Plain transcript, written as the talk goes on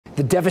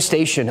The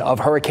devastation of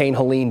Hurricane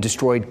Helene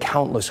destroyed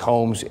countless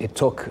homes. It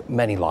took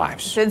many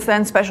lives. Since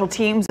then, special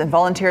teams and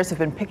volunteers have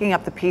been picking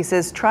up the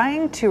pieces,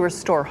 trying to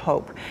restore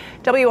hope.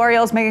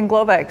 WRAL's Megan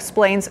Glova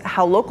explains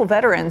how local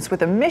veterans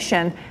with a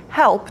mission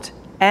helped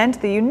and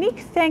the unique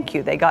thank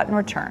you they got in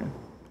return.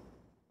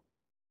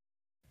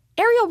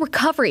 Aerial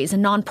Recovery is a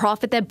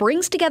nonprofit that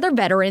brings together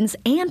veterans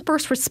and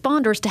first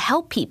responders to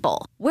help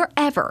people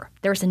wherever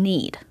there's a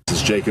need.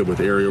 This is Jacob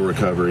with Aerial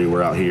Recovery.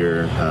 We're out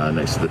here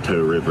next to the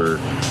Tow River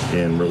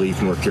in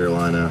Relief, North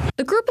Carolina.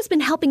 The group has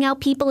been helping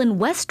out people in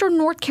western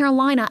North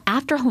Carolina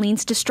after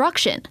Helene's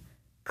destruction,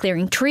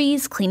 clearing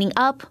trees, cleaning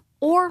up,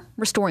 or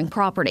restoring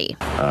property.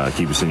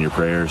 Keep us in your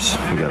prayers.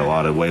 We got a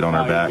lot of weight on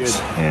our backs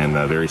and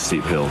very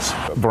steep hills.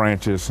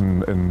 Branches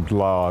and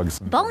logs.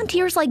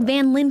 Volunteers like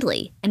Van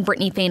Lindley and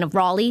Brittany Fain of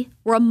Raleigh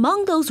were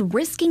among those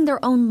risking their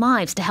own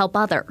lives to help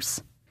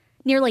others.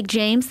 Near Lake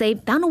James, they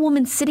found a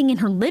woman sitting in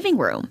her living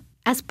room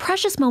as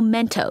precious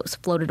mementos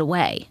floated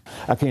away.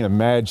 I can't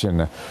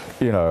imagine,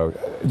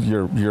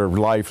 your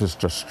life is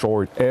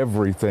destroyed.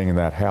 Everything in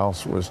that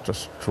house was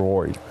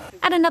destroyed.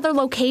 At another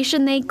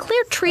location, they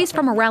cleared trees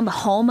from around the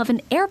home of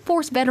an Air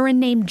Force veteran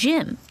named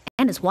Jim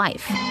and his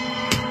wife.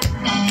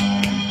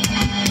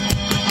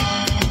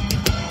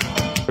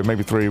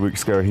 Maybe 3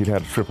 weeks ago, he'd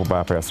had a triple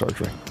bypass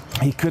surgery.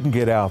 He couldn't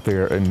get out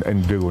there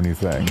and do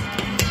anything.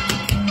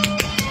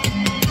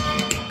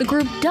 The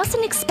group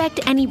doesn't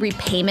expect any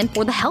repayment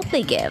for the help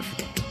they give,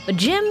 but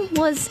Jim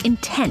was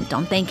intent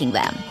on thanking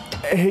them.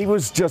 He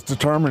was just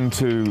determined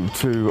to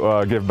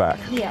give back.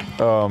 Yeah.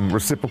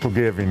 Reciprocal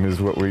giving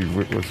is what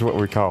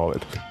we call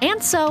it.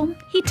 And so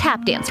he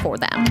tap danced for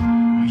them.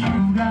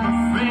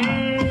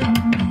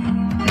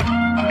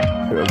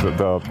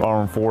 The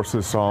Armed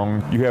Forces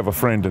song, "You Have a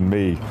Friend in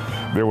Me,"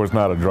 there was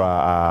not a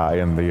dry eye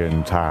in the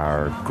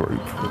entire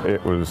group.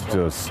 It was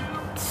just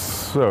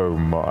so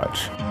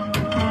much.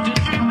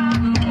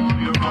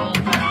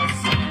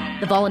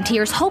 The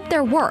volunteers hope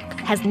their work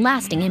has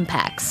lasting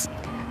impacts.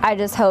 I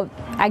just hope,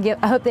 I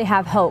hope they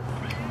have hope.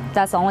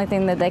 That's the only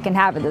thing that they can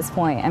have at this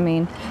point. I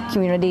mean,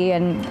 community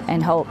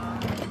and hope.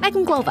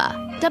 Megan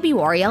Glova,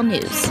 WRAL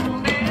News.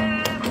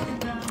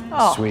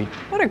 Oh, sweet.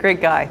 What a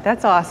great guy.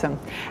 That's awesome.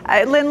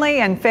 Lindley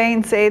and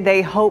Fain say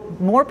they hope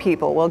more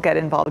people will get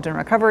involved in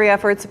recovery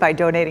efforts by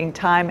donating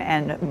time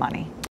and money.